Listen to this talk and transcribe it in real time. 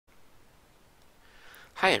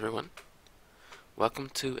Hi everyone, welcome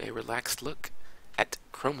to a relaxed look at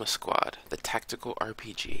Chroma Squad, the tactical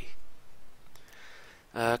RPG.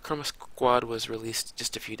 Chroma Squad was released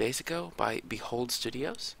just a few days ago by Behold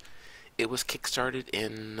Studios. It was kickstarted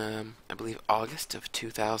in, I believe, August of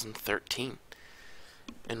 2013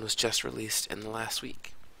 and was just released in the last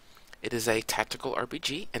week. It is a tactical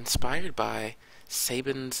RPG inspired by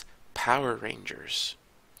Saban's Power Rangers.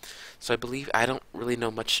 So I don't really know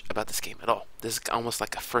much about this game at all. This is almost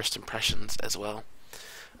like a first impressions as well.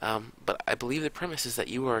 But I believe the premise is that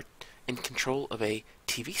you are in control of a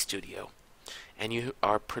TV studio, and you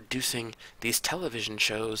are producing these television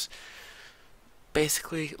shows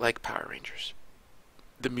basically like Power Rangers.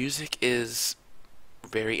 The music is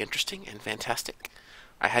very interesting and fantastic.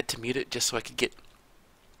 I had to mute it just so I could get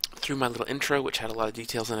through my little intro, which had a lot of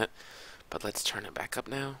details in it. But let's turn it back up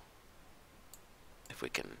now. If we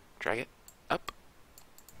can drag it up.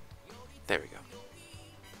 There we go.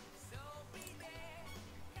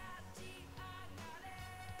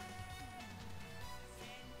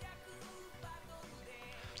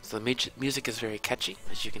 So the music is very catchy,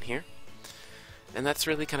 as you can hear. And that's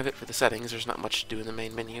really kind of it for the settings. There's not much to do in the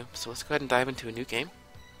main menu. So let's go ahead and dive into a new game.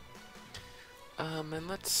 And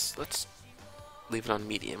let's leave it on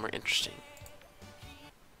medium or interesting.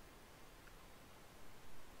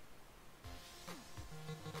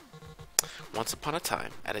 Once upon a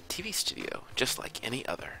time, at a TV studio, just like any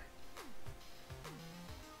other.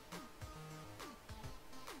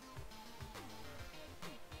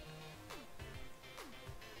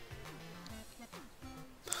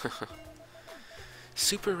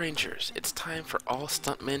 Super Rangers, it's time for all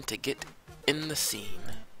stuntmen to get in the scene.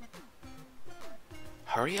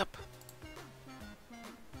 Hurry up.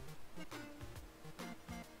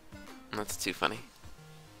 That's too funny.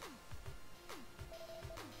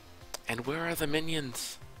 And where are the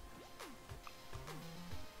minions?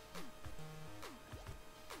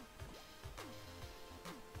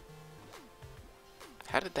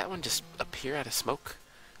 How did that one just appear out of smoke?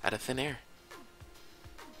 Out of thin air?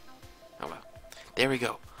 Oh well. There we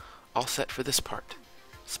go. All set for this part.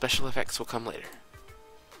 Special effects will come later.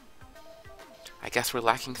 I guess we're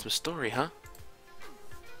lacking some story, huh?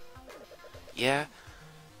 Yeah,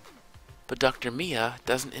 but Dr. Mia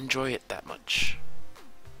doesn't enjoy it that much.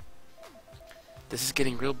 This is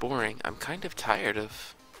getting real boring. I'm kind of tired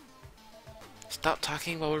of... Stop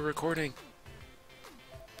talking while we're recording.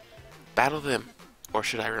 Battle them, or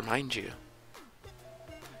should I remind you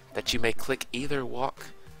that you may click either walk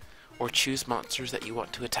or choose monsters that you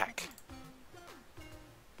want to attack.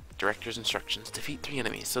 Director's instructions. Defeat 3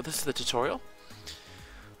 enemies. So this is the tutorial,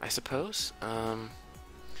 I suppose.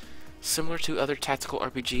 Similar to other tactical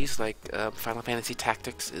RPGs like Final Fantasy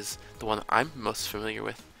Tactics is the one that I'm most familiar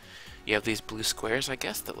with. You have these blue squares, I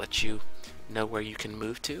guess, that let you know where you can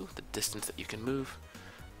move to, the distance that you can move.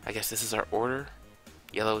 I guess this is our order.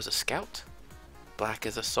 Yellow is a scout, black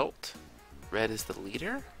is assault, red is the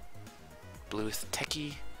leader, blue is the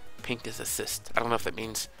techie, pink is assist. I don't know if that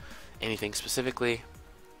means anything specifically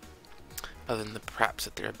other than perhaps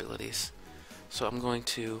that their abilities. So I'm going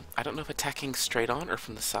to, I don't know if attacking straight on or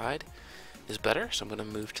from the side is better, so I'm going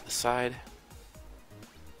to move to the side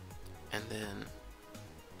and then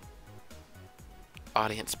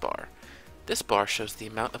audience bar. This bar shows the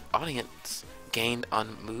amount of audience gained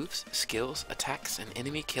on moves, skills, attacks, and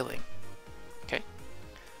enemy killing. Okay,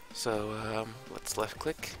 so let's left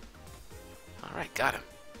click. Alright, got him.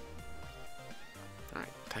 Alright,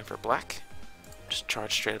 time for black. Just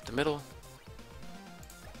charge straight up the middle.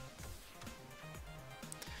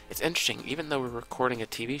 It's interesting, even though we're recording a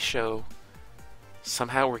TV show,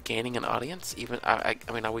 somehow we're gaining an audience. Even I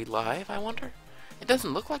mean, are we live, I wonder? It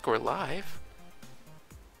doesn't look like we're live.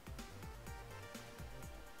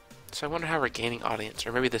 So I wonder how we're gaining audience,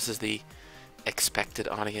 or maybe this is the expected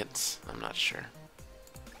audience. I'm not sure.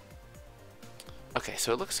 Okay,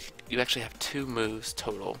 so it looks you actually have 2 moves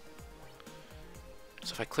total.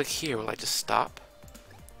 So if I click here, will I just stop?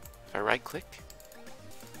 If I right click?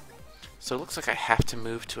 So it looks like I have to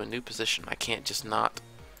move to a new position. I can't just not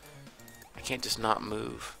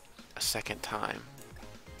move a second time.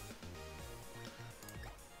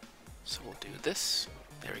 So we'll do this.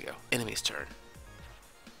 There we go. Enemy's turn.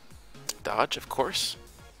 Dodge, of course.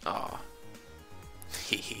 Aw.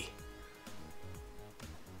 Hehe.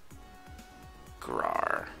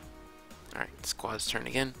 Grar. Alright, squad's turn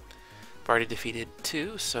again. I've already defeated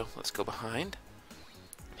 2, so let's go behind.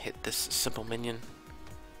 Hit this simple minion.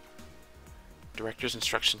 Director's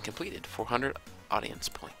instruction completed. 400 audience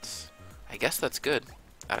points. I guess that's good.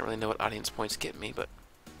 I don't really know what audience points get me, but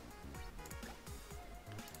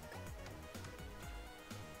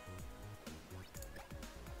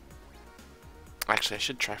Actually, I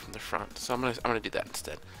should try from the front, so I'm gonna do that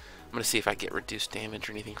instead. I'm gonna see if I get reduced damage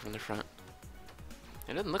or anything from the front.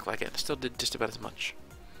 It doesn't look like it. It still did just about as much.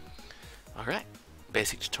 Alright,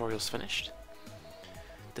 basic tutorial's finished.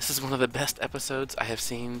 This is one of the best episodes I have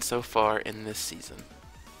seen so far in this season.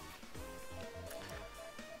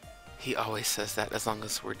 He always says that as long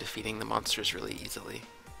as we're defeating the monsters really easily.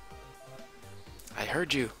 I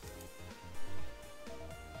heard you.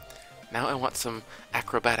 Now I want some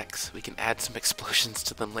acrobatics. We can add some explosions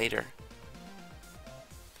to them later.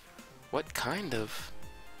 What kind of...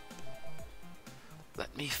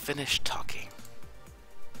 Let me finish talking.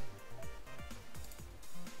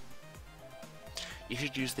 You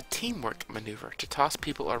should use the teamwork maneuver to toss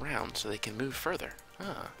people around so they can move further.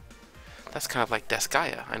 Ah, that's kind of like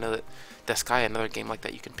Deskaya. I know that Deskaya, another game like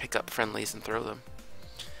that, you can pick up friendlies and throw them.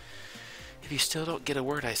 If you still don't get a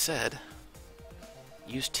word I said,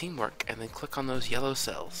 use teamwork and then click on those yellow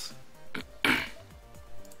cells.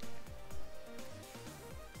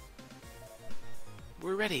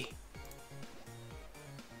 We're ready.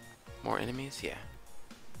 More enemies? Yeah.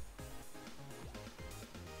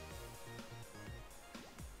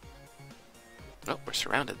 Oh, we're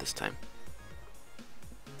surrounded this time.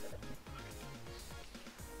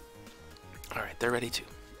 Alright, they're ready too.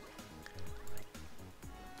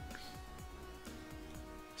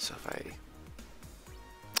 So if I...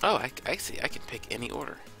 Oh, I see. I can pick any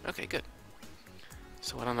order. Okay, good.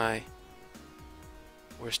 So why don't I...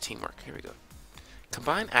 Where's teamwork? Here we go.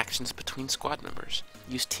 Combine actions between squad members.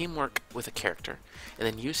 Use teamwork with a character, and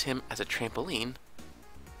then use him as a trampoline.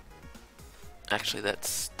 Actually,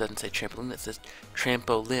 that doesn't say trampoline, it says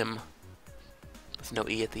trampolim. With no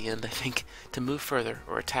E at the end, I think. To move further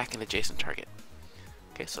or attack an adjacent target.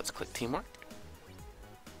 Okay, so let's click teamwork.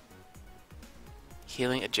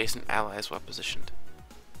 Healing adjacent allies while positioned.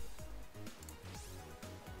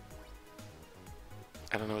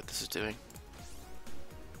 I don't know what this is doing.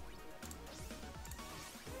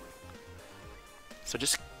 So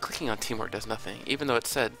just clicking on teamwork does nothing, even though it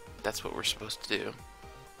said that's what we're supposed to do.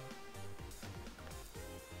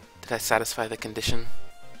 Did I satisfy the condition?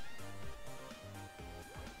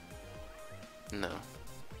 No.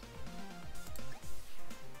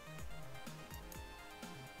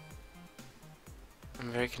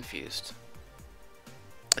 I'm very confused.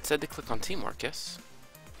 It said to click on teamwork, yes?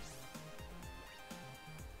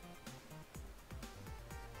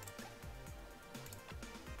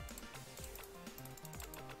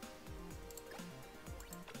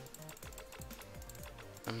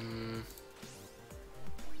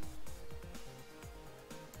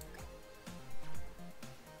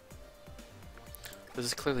 This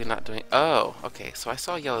is clearly not doing... Oh, okay, so I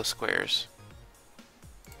saw yellow squares.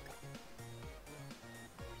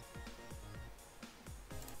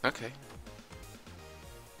 Okay.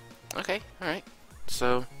 Okay, alright.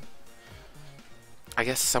 So, I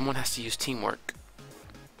guess someone has to use teamwork,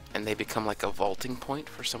 and they become like a vaulting point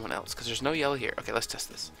for someone else, because there's no yellow here. Okay, let's test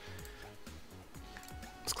this.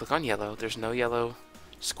 Let's click on yellow. There's no yellow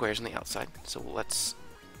squares on the outside, so let's,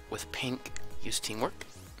 with pink, use teamwork,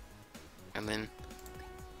 and then...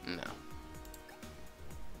 No.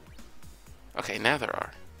 Okay, now there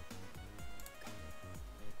are.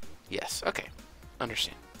 Yes, okay.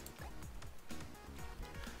 Understand.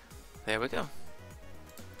 There we go.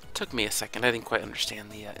 Took me a second. I didn't quite understand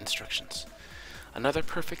the instructions. Another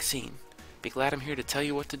perfect scene. Be glad I'm here to tell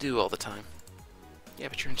you what to do all the time. Yeah,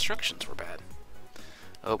 but your instructions were bad.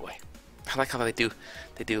 Oh boy. I like how they do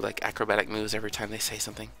like acrobatic moves every time they say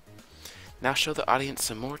something. Now show the audience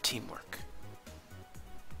some more teamwork.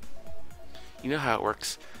 You know how it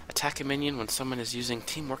works. Attack a minion when someone is using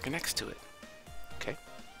teamwork next to it. Okay.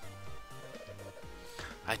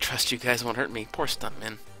 I trust you guys won't hurt me. Poor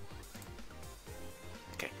stuntman.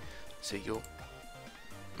 Okay. So you'll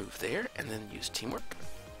move there and then use teamwork.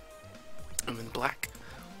 And then black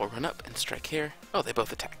will run up and strike here. Oh, they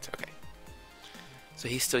both attacked. Okay. So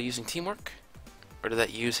he's still using teamwork? Or did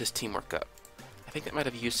that use his teamwork up? I think that might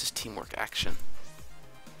have used his teamwork action.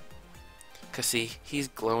 Because see, he's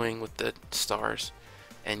glowing with the stars,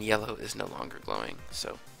 and yellow is no longer glowing,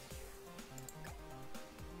 so...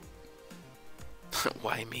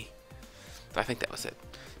 Why me? I think that was it.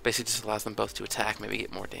 Basically just allows them both to attack, maybe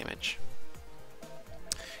get more damage.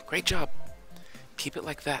 Great job! Keep it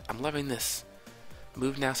like that, I'm loving this.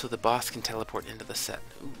 Move now so the boss can teleport into the set.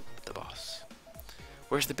 Ooh, the boss.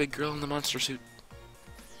 Where's the big girl in the monster suit?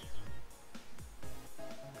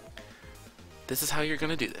 This is how you're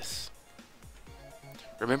gonna do this.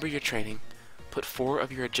 Remember your training. Put four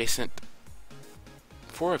of you adjacent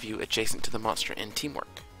to the monster in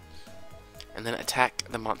teamwork. And then attack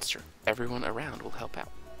the monster. Everyone around will help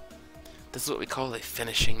out. This is what we call a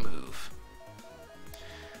finishing move.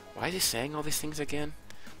 Why is he saying all these things again?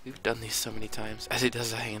 We've done these so many times, as he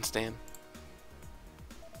does a handstand.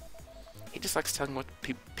 He just likes telling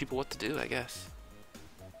people what to do, I guess.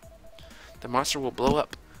 The monster will blow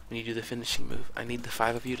up when you do the finishing move. I need the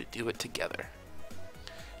 5 of you to do it together.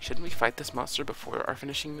 Shouldn't we fight this monster before our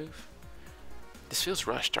finishing move? This feels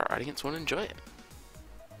rushed. Our audience won't enjoy it.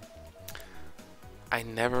 I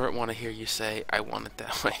never want to hear you say, I want it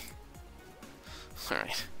that way.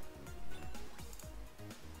 Alright.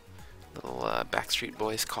 Little Backstreet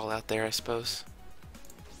Boys call out there, I suppose.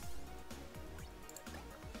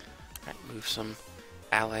 Alright, move some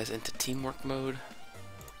allies into teamwork mode.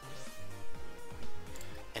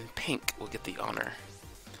 And Pink will get the honor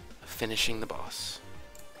of finishing the boss.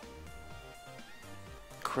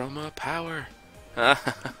 Chroma power! Uh-oh.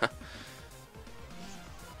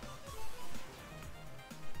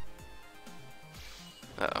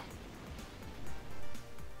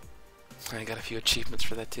 I got a few achievements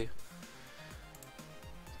for that too.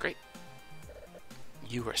 Great.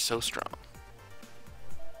 You are so strong.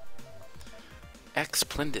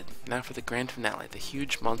 Splendid. Now for the grand finale, the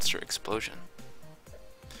huge monster explosion.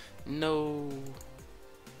 No.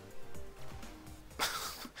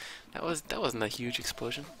 that wasn't a huge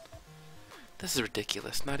explosion. This is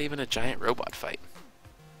ridiculous. Not even a giant robot fight.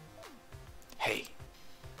 Hey.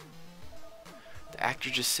 The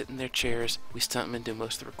actors just sit in their chairs. We stuntmen do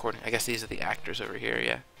most of the recording. I guess these are the actors over here,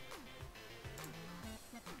 yeah.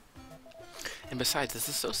 And besides, this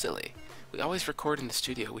is so silly. We always record in the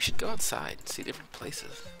studio. We should go outside and see different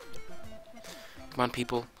places. Come on,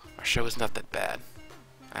 people. Our show is not that bad.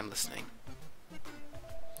 I'm listening.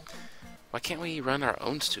 Why can't we run our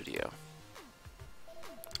own studio?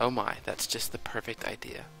 Oh my, that's just the perfect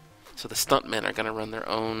idea. So the stuntmen are gonna run their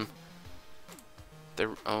own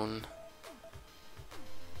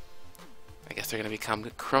I guess they're gonna become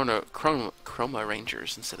Chroma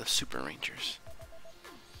Rangers instead of Super Rangers.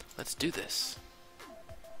 Let's do this.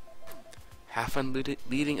 Have fun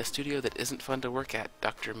leading a studio that isn't fun to work at,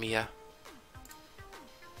 Dr. Mia.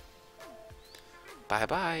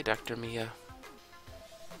 Bye-bye, Dr. Mia.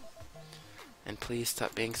 And please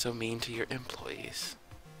stop being so mean to your employees.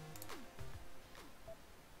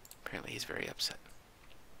 Apparently he's very upset.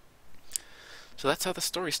 So that's how the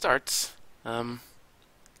story starts.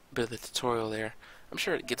 Bit of the tutorial there. I'm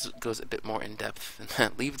sure it goes a bit more in depth than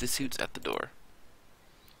that. Leave the suits at the door.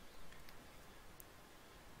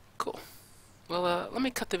 Cool. Well, let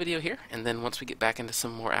me cut the video here, and then once we get back into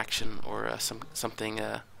some more action or something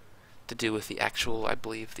to do with the actual, I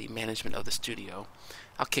believe, the management of the studio,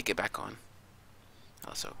 I'll kick it back on.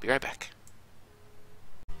 So, be right back.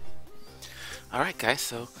 Alright guys,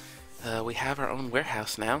 so we have our own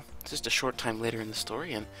warehouse now. It's just a short time later in the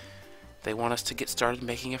story, and they want us to get started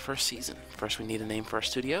making a first season. First we need a name for our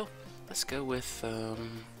studio. Let's go with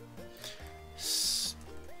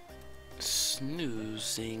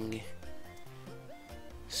Snoozing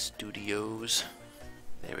Studios.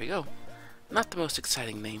 There we go. Not the most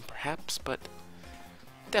exciting name perhaps, but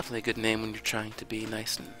definitely a good name when you're trying to be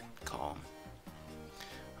nice and calm.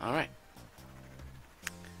 Alright.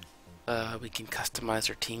 We can customize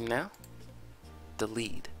our team now. The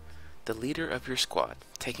lead. The leader of your squad,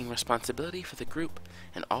 taking responsibility for the group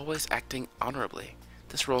and always acting honorably.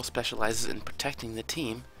 This role specializes in protecting the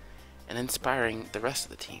team and inspiring the rest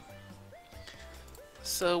of the team.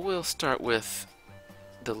 So we'll start with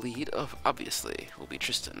the lead of, obviously, will be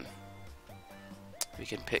Tristan. We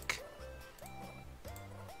can pick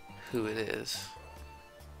who it is.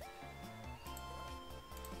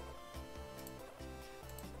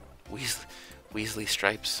 Weasley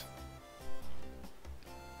Stripes.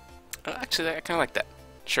 Actually, I kind of like that.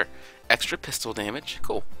 Sure. Extra pistol damage.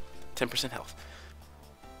 Cool. 10% health.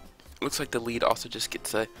 Looks like the lead also just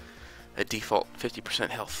gets a default 50%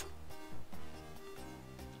 health.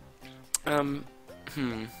 So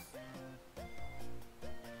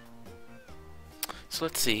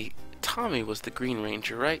let's see. Tommy was the Green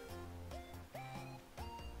Ranger, right?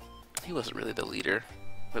 He wasn't really the leader.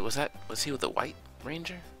 Wait, was he with the White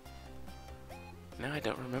Ranger? No, I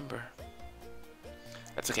don't remember.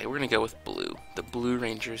 That's okay, we're gonna go with Blue. The Blue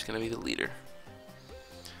Ranger is gonna be the leader.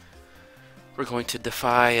 We're going to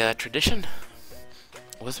defy tradition.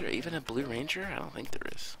 Was there even a Blue Ranger? I don't think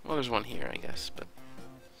there is. Well, there's one here, I guess, but...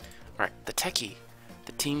 Alright, the Techie.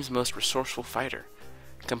 The team's most resourceful fighter.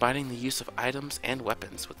 Combining the use of items and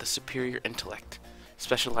weapons with the superior intellect.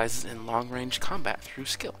 Specializes in long-range combat through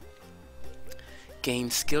skill.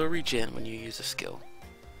 Gain skill regen when you use a skill.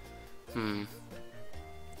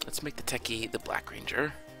 Let's make the Techie the Black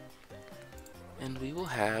Ranger. And we will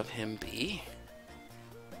have him be...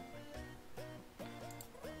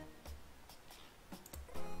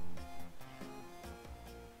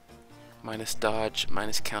 minus dodge,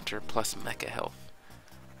 minus counter, plus mecha health.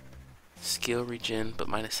 Skill regen, but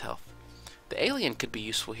minus health. The alien could be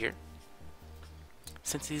useful here.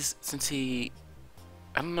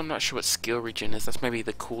 I'm not sure what skill regen is. That's maybe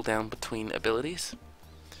the cooldown between abilities.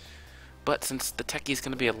 But since the techie is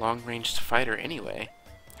going to be a long-ranged fighter anyway,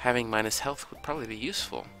 having minus health would probably be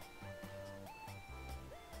useful.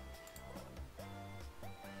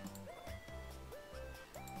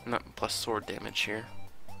 Not plus sword damage here.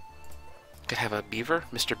 Could have a beaver,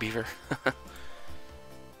 Mr. Beaver.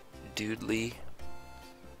 Dude Lee.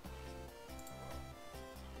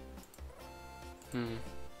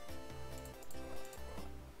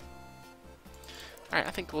 Alright,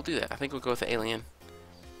 I think we'll do that. I think we'll go with the alien.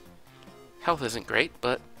 Health isn't great,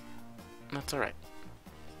 but that's alright.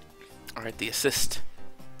 Alright, the assist.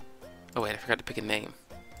 Oh wait, I forgot to pick a name.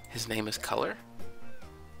 His name is Color?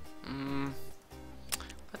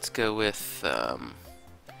 Let's go with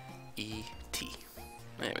E.T.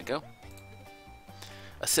 There we go.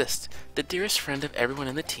 Assist. The dearest friend of everyone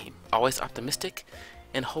in the team. Always optimistic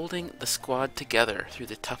and holding the squad together through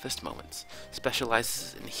the toughest moments.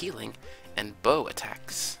 Specializes in healing and bow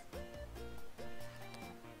attacks.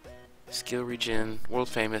 Skill regen, world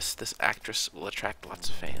famous. This actress will attract lots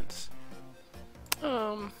of fans.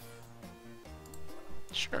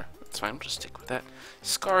 Sure, that's fine. We'll just stick with that.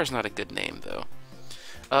 Scar is not a good name, though.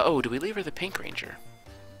 Oh, do we leave her the Pink Ranger?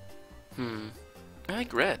 I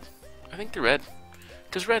think red. I think the red.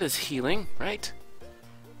 Because red is healing, right?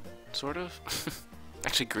 Sort of.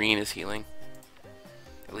 Actually, green is healing.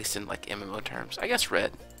 At least in, like, MMO terms. I guess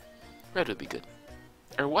red. Red would be good.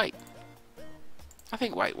 Or white. I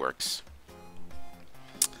think white works.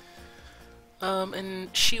 And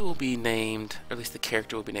she will be named, or at least the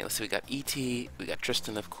character will be named. Let's see, we got E.T., we got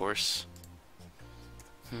Tristan, of course.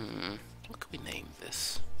 What could we name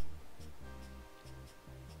this?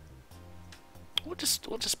 We'll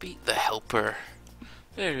just be the Helper.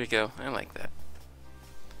 There we go. I like that.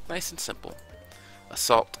 Nice and simple.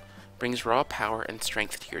 Assault brings raw power and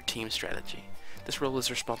strength to your team strategy. This role is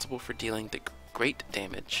responsible for dealing the greater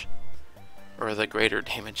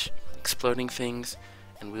damage, exploding things,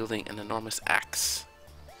 and wielding an enormous axe.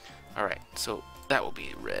 Alright, so that will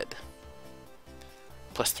be red.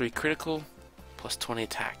 Plus 3 critical, plus 20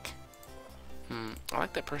 attack. I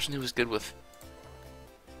like that person who was good with...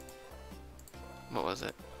 What was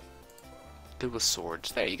it? Good with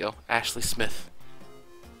swords. There you go. Ashley Smith.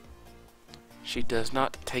 She does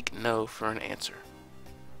not take no for an answer.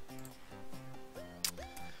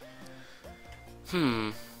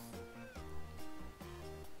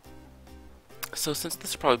 So since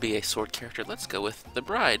this will probably be a sword character, let's go with the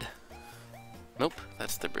Bride. Nope,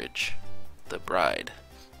 that's the Bridge. The Bride.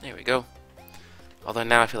 There we go. Although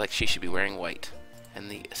now I feel like she should be wearing white,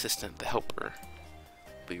 and the assistant, the helper,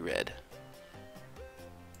 will be red.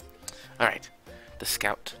 Alright, the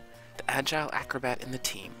Scout. The agile acrobat in the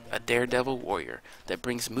team, a daredevil warrior that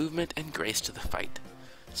brings movement and grace to the fight.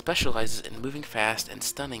 Specializes in moving fast and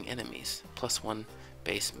stunning enemies. Plus 1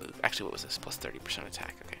 base move. Actually, what was this? Plus 30%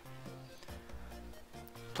 attack. Okay.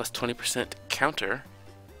 Plus 20% counter.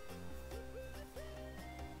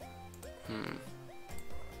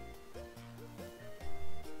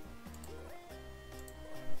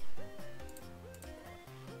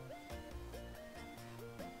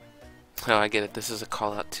 Oh, I get it. This is a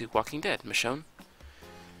call out to Walking Dead. Michonne.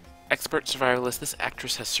 Expert survivalist. This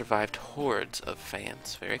actress has survived hordes of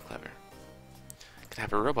fans. Very clever. Could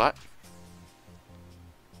have a robot.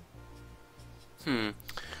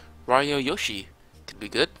 Ryo Yoshi could be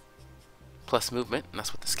good. Plus movement, and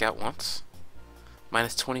that's what the Scout wants.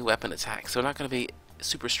 Minus 20 weapon attack. So not going to be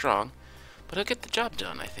super strong, but he'll get the job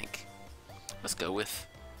done, I think. Let's go with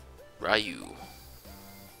Ryu.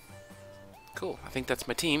 Cool. I think that's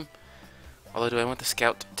my team. Although, do I want the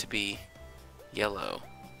Scout to be yellow?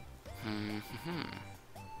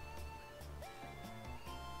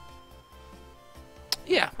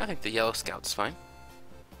 Yeah, I think the yellow Scout's fine.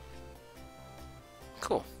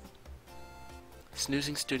 Cool.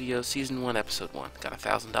 Snoozing Studios, Season 1, Episode 1. Got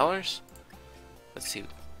 $1,000. Let's see.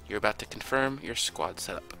 You're about to confirm your squad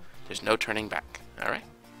setup. There's no turning back. Alright.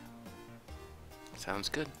 Sounds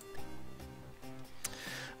good.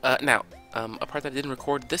 Now, a part that I didn't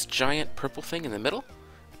record, this giant purple thing in the middle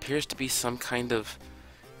appears to be some kind of,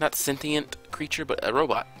 not sentient creature, but a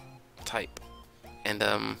robot type. And,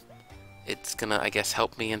 it's gonna, I guess,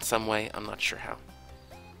 help me in some way. I'm not sure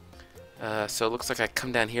how. So it looks like I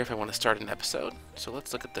come down here if I want to start an episode. So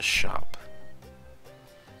let's look at the shop.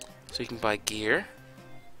 So you can buy gear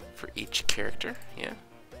for each character, yeah.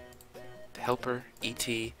 The Helper,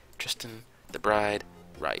 E.T., Tristan, the Bride,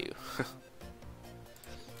 Ryu.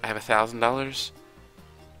 I have $1,000,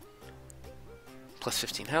 plus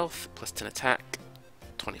 15 health, plus 10 attack,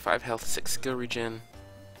 25 health, 6 skill regen.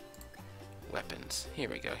 Weapons. Here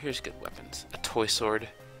we go. Here's good weapons. A toy sword.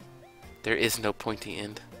 There is no pointy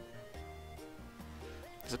end.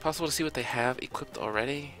 Is it possible to see what they have equipped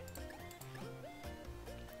already?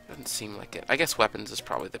 Doesn't seem like it. I guess weapons is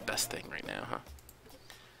probably the best thing right now, huh?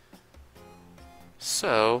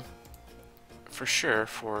 So, for sure,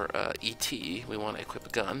 for ET, we want to equip a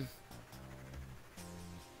gun.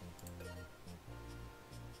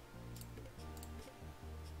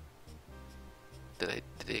 Did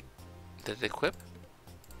it equip?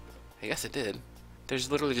 I guess it did.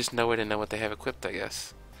 There's literally just no way to know what they have equipped, I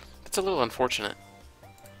guess. That's a little unfortunate.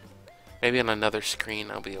 Maybe on another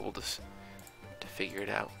screen I'll be able to figure it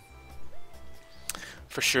out.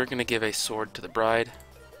 For sure gonna give a sword to the bride.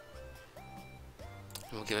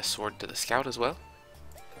 And we'll give a sword to the scout as well.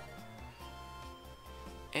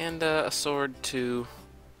 And a sword to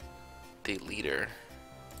the leader.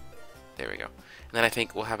 There we go. And then I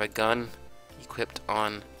think we'll have a gun equipped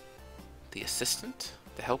on the assistant,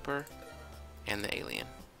 the helper, and the alien,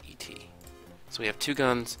 ET. So we have 2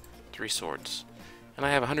 guns, 3 swords. And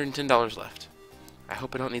I have $110 left. I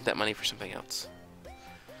hope I don't need that money for something else.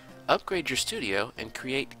 Upgrade your studio and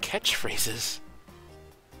create catchphrases.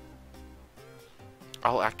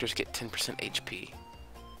 All actors get 10% HP.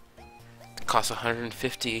 It costs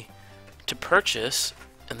 $150 to purchase,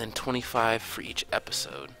 and then $25 for each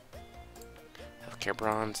episode. Healthcare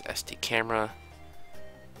bronze, SD camera,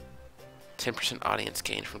 10% audience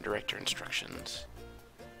gain from director instructions.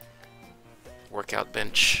 Workout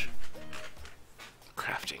bench,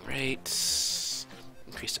 crafting rates,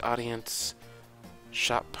 increased audience,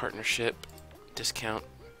 shop partnership, discount.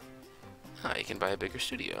 Ah, you can buy a bigger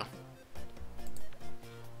studio.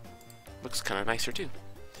 Looks kind of nicer too.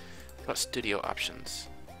 What about studio options?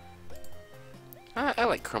 I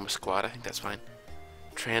like Chroma Squad, I think that's fine.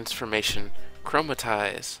 Transformation,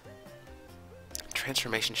 chromatize.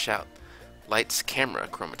 Transformation shout. Lights, camera,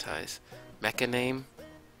 chromatize. Mecha name.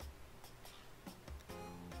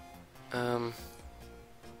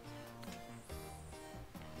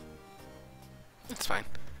 That's fine.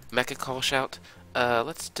 Mecha call shout.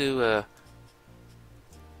 Let's do a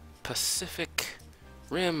Pacific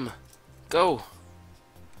Rim. Go!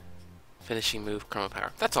 Finishing move, chroma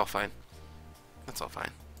power. That's all fine. That's all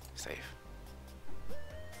fine. Save.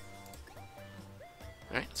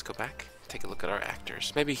 Alright, let's go back. Take a look at our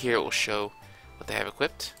actors. Maybe here it will show what they have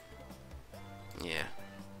equipped. Yeah.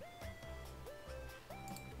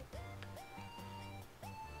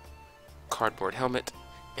 Cardboard helmet.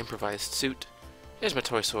 Improvised suit. Here's my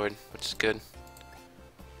toy sword, which is good.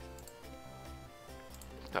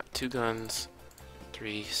 Got 2 guns,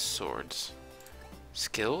 3 swords.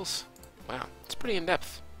 Skills? Wow, it's pretty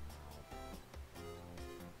in-depth.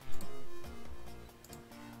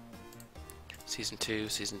 Season 2,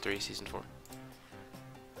 Season 3, Season 4.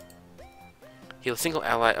 Heal a single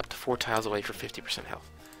ally up to 4 tiles away for 50% health.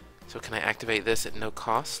 So can I activate this at no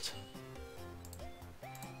cost?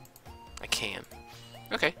 I can.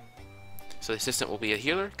 Okay. So the assistant will be a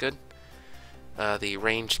healer. Good. The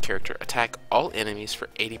ranged character. Attack all enemies for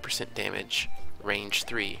 80% damage. Range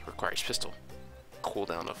 3. Requires pistol.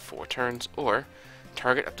 Cooldown of 4 turns. Or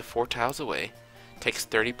target up to 4 tiles away. Takes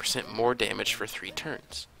 30% more damage for 3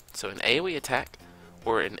 turns. So an AoE attack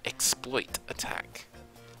or an exploit attack.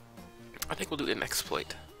 I think we'll do an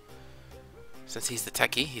exploit. Since he's the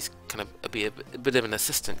techie, he's kind of be a bit of an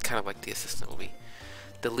assistant, kind of like the assistant will be.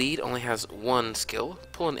 The lead only has 1 skill.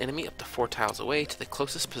 Pull an enemy up to 4 tiles away to the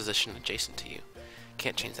closest position adjacent to you.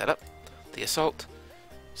 Can't change that up. The assault,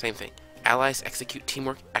 same thing. Allies execute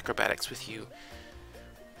teamwork acrobatics with you.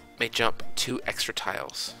 May jump 2 extra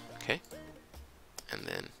tiles. Okay? And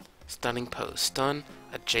then stunning pose. Stun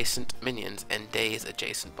adjacent minions and daze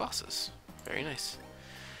adjacent bosses. Very nice.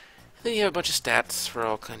 And then you have a bunch of stats for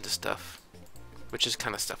all kinds of stuff, which is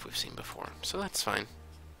kind of stuff we've seen before. So that's fine.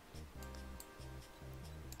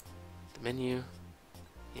 The menu.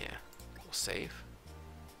 Yeah. We'll save.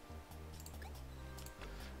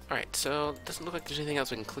 Alright, so it doesn't look like there's anything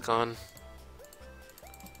else we can click on.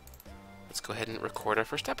 Let's go ahead and record our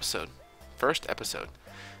first episode. First episode.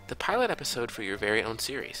 The pilot episode for your very own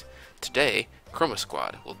series. Today, Chroma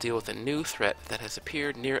Squad will deal with a new threat that has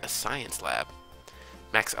appeared near a science lab.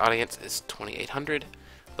 Max audience is 2,800.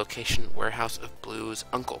 Location, Warehouse of Blue's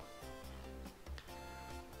Uncle.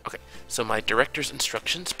 Okay, so my director's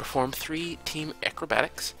instructions: perform 3 team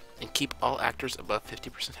acrobatics and keep all actors above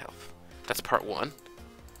 50% health. That's part 1.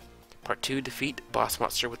 Part 2, defeat boss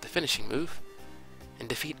monster with the finishing move, and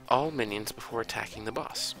defeat all minions before attacking the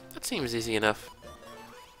boss. That seems easy enough.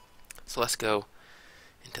 So let's go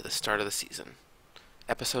into the start of the season.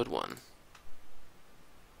 Episode 1.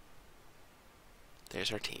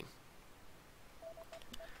 There's our team.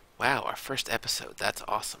 Wow, our first episode. That's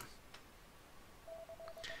awesome.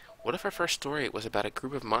 What if our first story was about a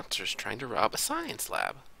group of monsters trying to rob a science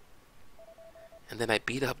lab? And then I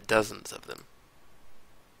beat up dozens of them.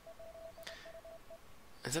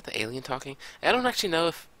 Is that the alien talking? I don't actually know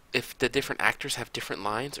if the different actors have different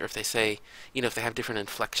lines, or if they say, if they have different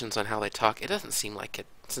inflections on how they talk. It doesn't seem like it,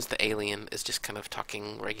 since the alien is just kind of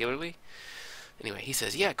talking regularly. Anyway, he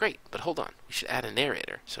says, yeah, great, but hold on. We should add a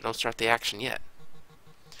narrator, so don't start the action yet.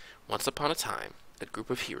 Once upon a time, a group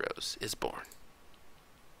of heroes is born.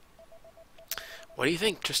 What do you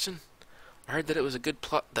think, Tristan? I heard that it was a good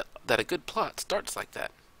plot, that a good plot starts like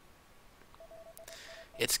that.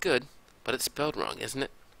 It's good, but it's spelled wrong, isn't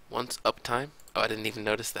it? Once uptime? Oh, I didn't even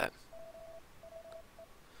notice that.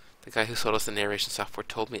 The guy who sold us the narration software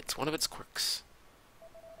told me it's one of its quirks.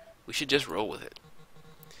 We should just roll with it.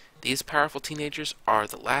 These powerful teenagers are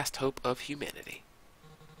the last hope of humanity.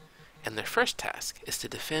 And their first task is to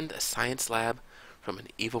defend a science lab from an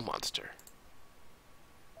evil monster.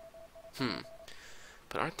 But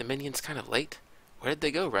aren't the minions kind of late? Where did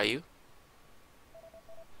they go, Ryu?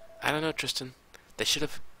 I don't know, Tristan. They should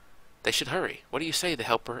hurry. What do you say, the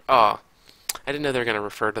helper? Aw, I didn't know they were going to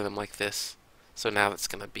refer to them like this. So now that's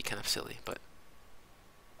going to be kind of silly, but...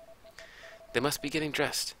 They must be getting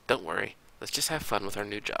dressed. Don't worry. Let's just have fun with our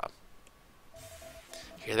new job.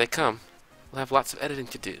 Here they come. We'll have lots of editing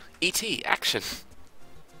to do. E.T., action!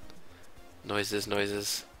 Noises,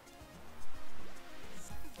 noises.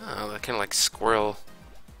 Oh, they're kind of like squirrel.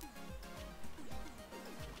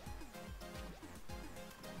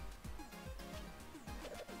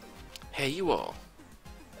 Hey, you all.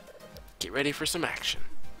 Get ready for some action.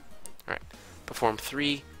 Alright. Perform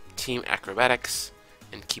 3 team acrobatics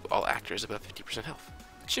and keep all actors above 50% health.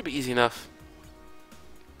 Should be easy enough.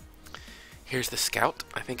 Here's the scout.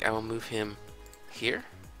 I think I will move him here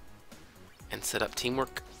and set up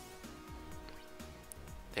teamwork.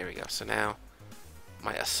 There we go. So now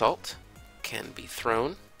my assault can be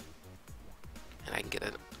thrown and I can get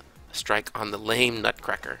a strike on the lame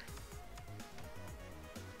nutcracker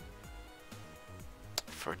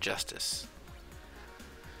for justice.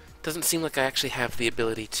 Doesn't seem like I actually have the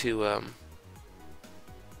ability to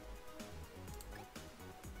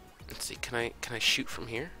let's see, can I shoot from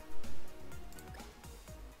here?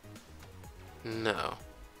 No.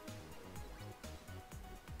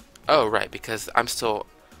 Oh, right, because I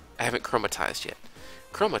haven't chromatized yet.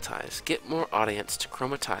 Chromatize. Get more audience to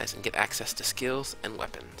chromatize and get access to skills and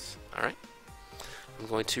weapons. Alright? I'm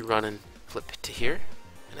going to run and flip to here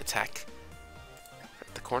and attack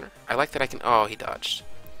at the corner. I like that I can... Oh, he dodged.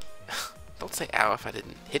 Don't say ow if I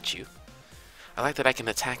didn't hit you. I like that I can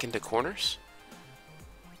attack into corners.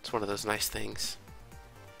 It's one of those nice things.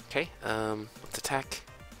 Okay, let's attack.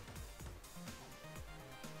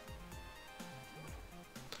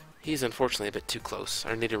 He's unfortunately a bit too close.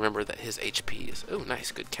 I need to remember that his HP is... Oh,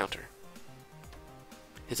 nice, good counter.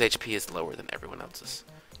 His HP is lower than everyone else's.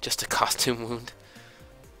 Just a costume wound.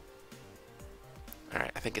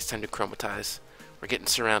 Alright, I think it's time to chromatize. We're getting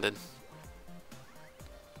surrounded.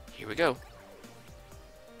 Here we go.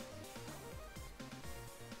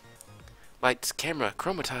 Lights, camera,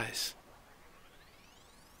 chromatize.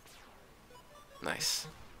 Nice.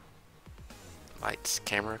 Lights,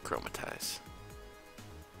 camera, chromatize.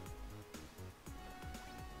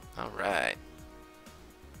 Alright.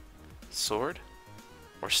 Sword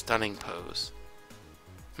or stunning pose?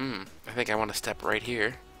 I think I want to step right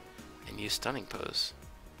here and use stunning pose.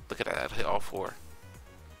 Look at that, I've hit all 4.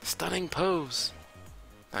 Stunning pose!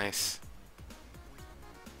 Nice.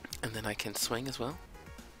 And then I can swing as well.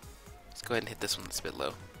 Let's go ahead and hit this one that's a bit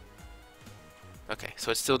low. Okay,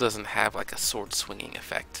 so it still doesn't have like a sword swinging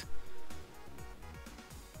effect.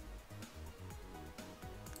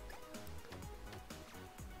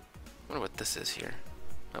 I wonder what this is here.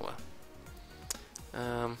 Oh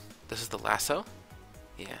well. This is the lasso?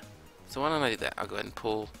 Yeah. So why don't I do that? I'll go ahead and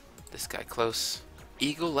pull this guy close.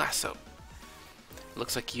 Eagle lasso.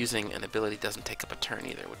 Looks like using an ability doesn't take up a turn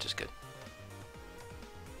either, which is good.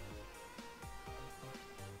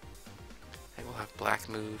 I will have black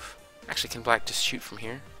move. Actually, can black just shoot from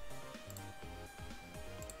here?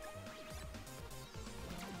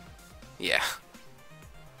 Yeah.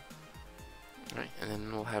 Alright, and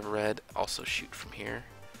then we'll have red also shoot from here.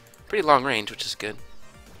 Pretty long range, which is good.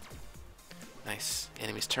 Nice.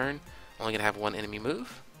 Enemy's turn. Only gonna have one enemy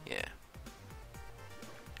move. Yeah.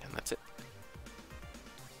 And that's it.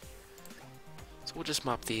 So we'll just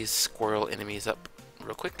mop these squirrel enemies up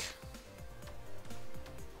real quick.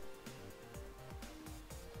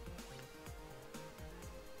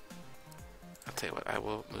 I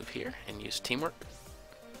will move here and use teamwork.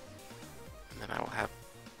 And then I will have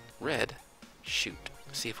red shoot.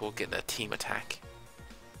 See if we'll get a team attack.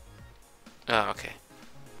 Oh, okay.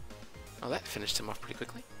 Oh, that finished him off pretty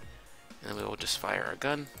quickly. And then we will just fire our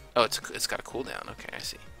gun. Oh, it's got a cooldown. Okay, I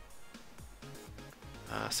see.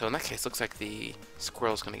 So in that case, looks like the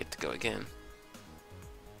squirrel's going to get to go again.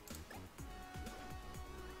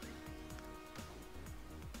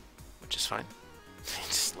 Which is fine. He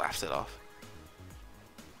just laughs it off.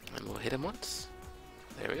 And we'll hit him once.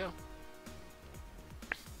 There we go.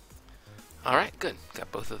 Alright, good.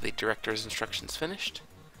 Got both of the director's instructions finished.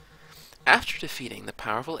 After defeating the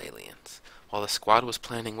powerful aliens, while the squad was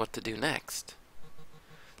planning what to do next,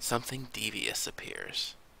 something devious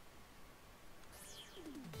appears.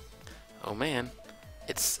 Oh man,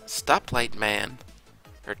 it's Stoplight Man.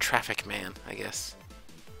 Or Traffic Man, I guess.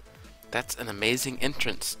 That's an amazing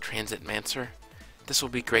entrance, Transit Mancer. This will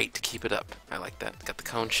be great to keep it up. I like that. Got the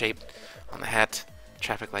cone shape on the hat.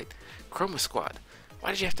 Traffic light. Chroma Squad,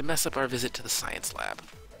 why did you have to mess up our visit to the science lab?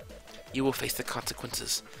 You will face the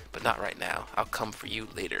consequences, but not right now. I'll come for you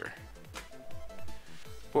later.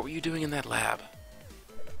 What were you doing in that lab?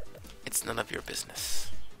 It's none of your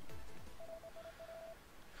business.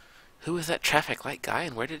 Who is that traffic light guy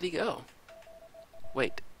and where did he go?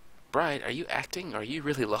 Wait, Bride, are you acting or are you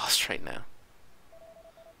really lost right now?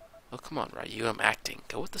 Oh, come on, Ryu, I'm acting.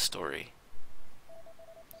 Go with the story.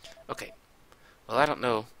 Okay. Well, I don't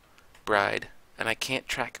know, Bride, and I can't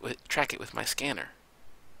track it with my scanner.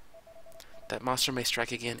 That monster may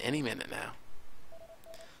strike again any minute now.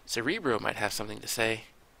 Cerebro might have something to say.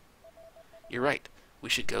 You're right. We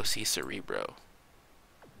should go see Cerebro.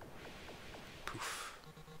 Poof.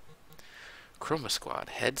 Chroma Squad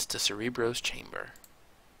heads to Cerebro's chamber.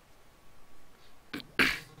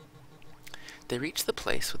 They reach the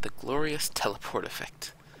place with the glorious teleport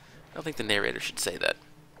effect. I don't think the narrator should say that.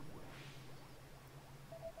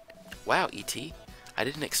 Wow, E.T. I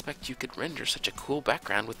didn't expect you could render such a cool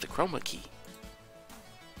background with the chroma key.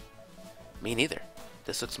 Me neither.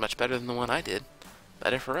 This looks much better than the one I did.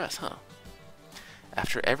 Better for us, huh?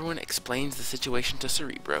 After everyone explains the situation to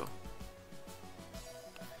Cerebro.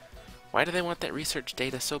 Why do they want that research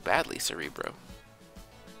data so badly, Cerebro?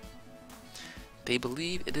 They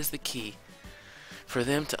believe it is the key for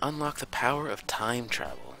them to unlock the power of time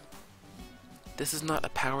travel. This is not a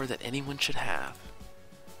power that anyone should have.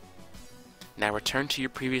 Now return to your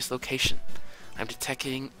previous location. I'm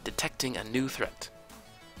detecting a new threat.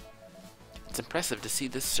 It's impressive to see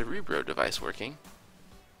this Cerebro device working.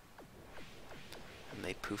 And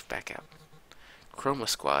they poof back out. Chroma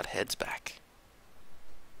Squad heads back.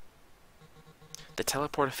 The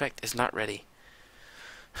teleport effect is not ready.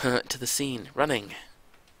 To the scene. Running.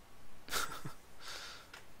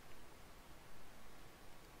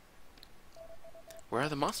 Where are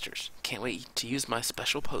the monsters? Can't wait to use my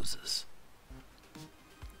special poses.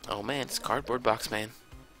 Oh man, it's Cardboard Box Man.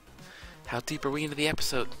 How deep are we into the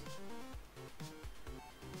episode?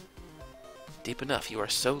 Deep enough. You are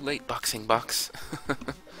so late, Boxing Box.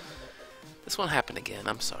 This won't happen again.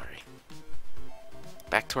 I'm sorry.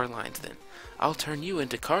 Back to our lines then. I'll turn you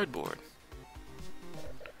into cardboard.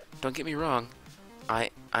 Don't get me wrong.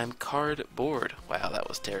 I'm cardboard. Wow, that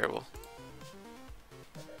was terrible.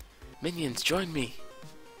 Minions, join me.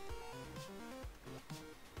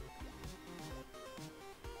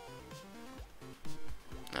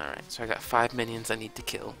 Alright, so I got 5 minions I need to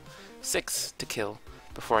kill. 6 to kill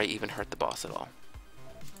before I even hurt the boss at all.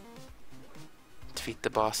 Defeat the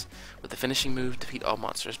boss with the finishing move, defeat all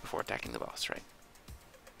monsters before attacking the boss, right?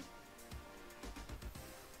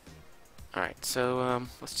 Alright, so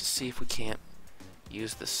let's just see if we can't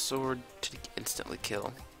use the sword to instantly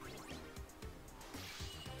kill.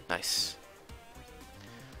 Nice.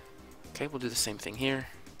 Okay, we'll do the same thing here.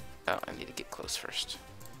 Oh, I need to get close first.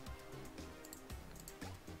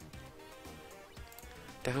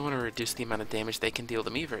 Definitely want to reduce the amount of damage they can deal to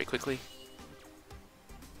me very quickly.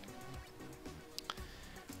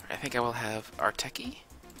 I think I will have Arteki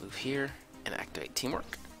move here and activate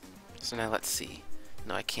teamwork. So now let's see.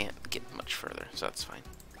 No, I can't get much further, so that's fine.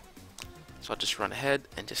 So I'll just run ahead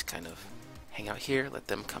and just kind of hang out here, let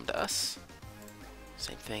them come to us.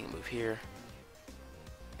 Same thing, move here,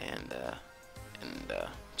 and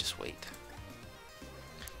just wait.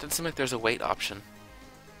 Doesn't seem like there's a wait option.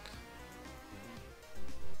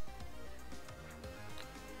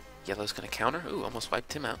 Yellow's gonna counter. Ooh, almost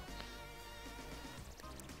wiped him out.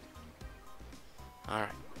 Alright.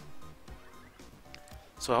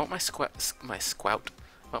 So I want my scout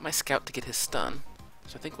to get his stun.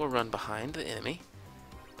 So I think we'll run behind the enemy,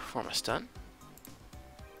 perform a stun.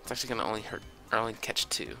 It's actually gonna only catch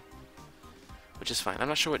 2. which is fine. I'm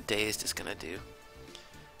not sure what Dazed is gonna do.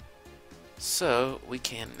 So we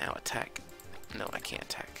can now attack. No, I can't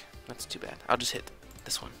attack. That's too bad. I'll just hit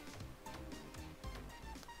this one.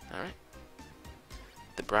 Alright.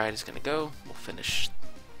 The Bride is gonna go. We'll finish.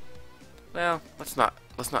 Well, let's not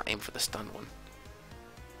aim for the stun one.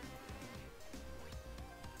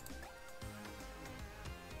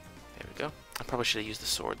 There we go. I probably should have used the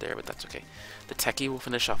sword there, but that's okay. The Techie will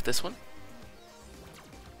finish off this one.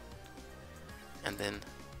 And then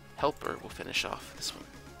Helper will finish off this one.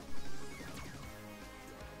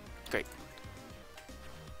 Great.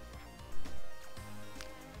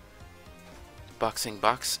 Boxing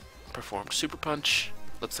Box performed Super Punch.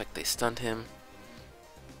 Looks like they stunned him.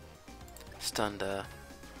 Stunned,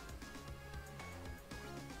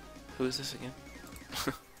 who is this again?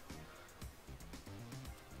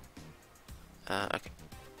 Okay.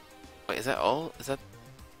 Wait, is that all? Is that...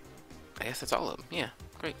 I guess that's all of them. Yeah,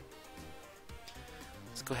 great.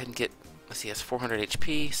 Let's go ahead and get... Let's see, he has 400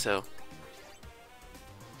 HP, so...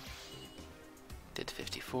 Did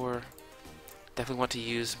 54. Definitely want to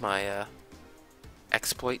use my,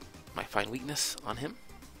 exploit, my Find Weakness on him.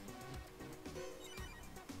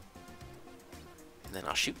 And then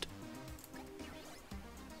I'll shoot.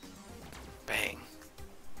 Bang.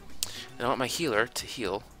 And I want my healer to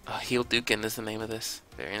heal. Heal Dukin is the name of this.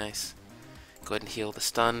 Very nice. Go ahead and heal the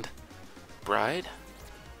stunned Bride.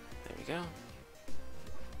 There we go.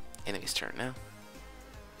 Enemy's turn now.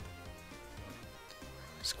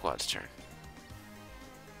 Squad's turn.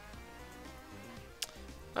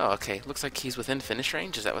 Oh, okay. Looks like he's within finish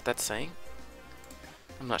range. Is that what that's saying?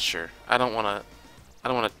 I'm not sure. I don't want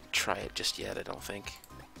to try it just yet, I don't think.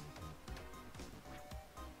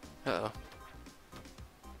 Uh-oh.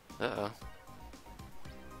 Uh-oh.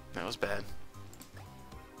 That was bad.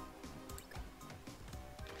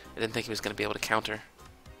 I didn't think he was going to be able to counter.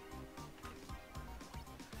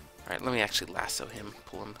 Alright, let me actually lasso him,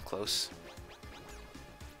 pull him close.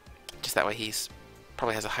 Just that way he's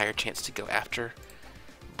probably has a higher chance to go after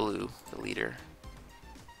Blue, the leader.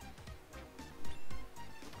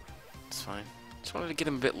 It's fine. Just wanted to get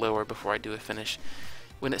him a bit lower before I do a finish.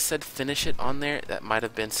 When it said finish it on there, that might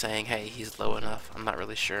have been saying, hey, he's low enough. I'm not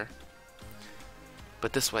really sure.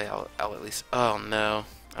 But this way I'll at least... Oh no,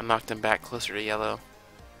 I knocked him back closer to yellow.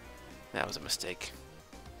 That was a mistake.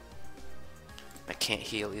 I can't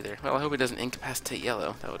heal either. Well, I hope he doesn't incapacitate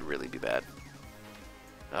yellow. That would really be bad.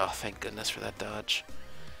 Oh, thank goodness for that dodge.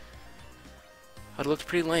 Would have looked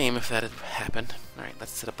pretty lame if that had happened. Alright,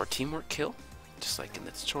 let's set up our teamwork kill, just like in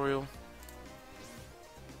the tutorial.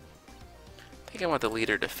 I think I want the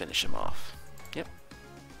leader to finish him off. Yep.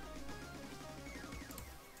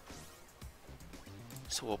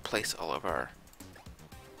 So we'll place all of our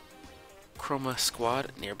Chroma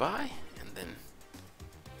Squad nearby, and then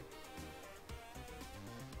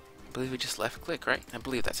I believe we just left click, right? I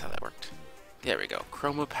believe that's how that worked. There we go.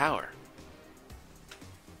 Chroma Power.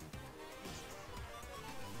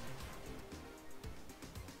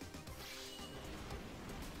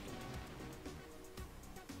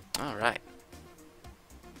 Alright.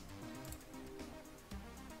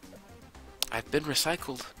 I've been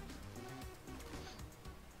recycled.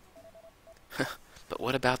 But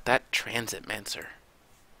what about that Transit Mancer?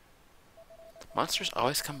 Monsters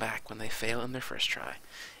always come back when they fail in their first try.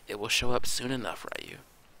 It will show up soon enough, Ryu.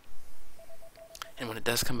 And when it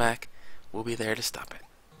does come back, we'll be there to stop it.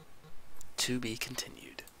 To be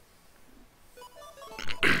continued.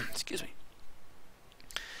 Excuse me.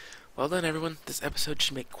 Well done, everyone. This episode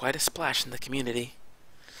should make quite a splash in the community.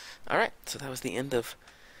 Alright, so that was the end of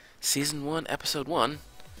Season 1, Episode 1.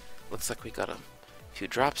 Looks like we got a few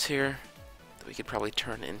drops here that we could probably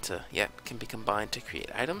turn into, can be combined to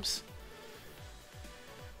create items.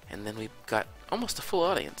 And then we've got almost a full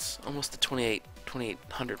audience. Almost the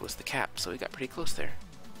 2800 was the cap, so we got pretty close there.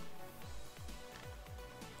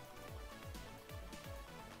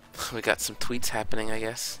 We got some tweets happening, I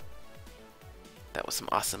guess. That was some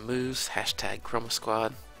awesome moves. Hashtag Chroma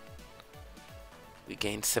Squad. We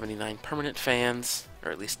gained 79 permanent fans,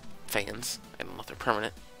 or at least fans. I don't know if they're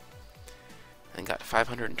permanent. And got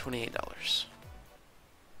 $528.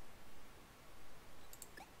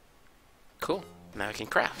 Cool. Now I can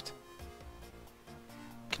craft.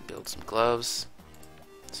 Can build some gloves,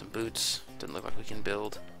 some boots. Doesn't look like we can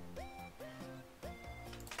build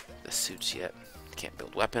the suits yet. Can't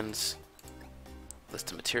build weapons.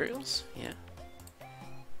 List of materials. Yeah.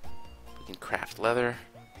 We can craft leather,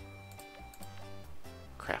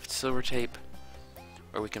 craft silver tape,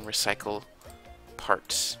 or we can recycle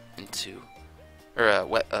parts into, or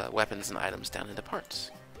weapons and items down into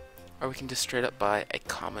parts. Or we can just straight up buy a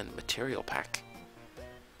common material pack.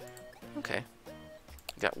 Okay,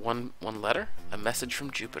 got one letter, a message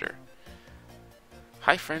from Jupiter.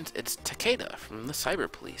 Hi friends, it's Takeda from the Cyber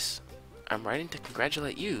Police. I'm writing to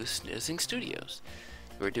congratulate you, Snoozing Studios.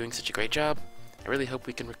 You are doing such a great job. I really hope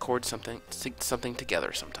we can record something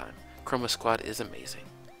together sometime. Chroma Squad is amazing.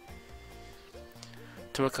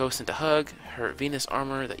 Tomoko sent a hug. Her Venus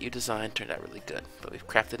armor that you designed turned out really good, but we've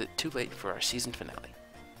crafted it too late for our season finale.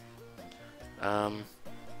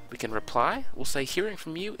 We can reply. We'll say hearing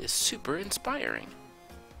from you is super inspiring.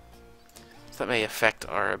 So that may affect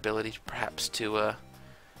our ability perhaps to,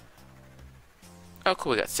 oh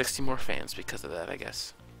cool, we got 60 more fans because of that, I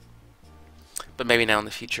guess. But maybe now in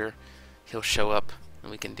the future, he'll show up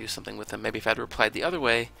and we can do something with him. Maybe if I'd replied the other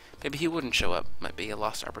way, maybe he wouldn't show up. Might be a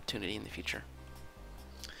lost opportunity in the future.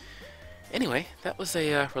 Anyway, that was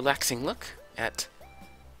a relaxing look at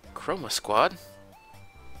Chroma Squad.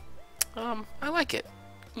 I like it.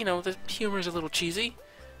 You know, the humor's a little cheesy,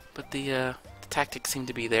 but the tactics seem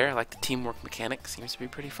to be there. I like the teamwork mechanic. Seems to be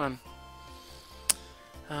pretty fun.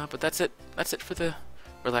 But that's it. That's it for the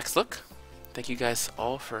relaxed look. Thank you guys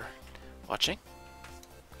all for watching,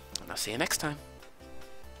 and I'll see you next time.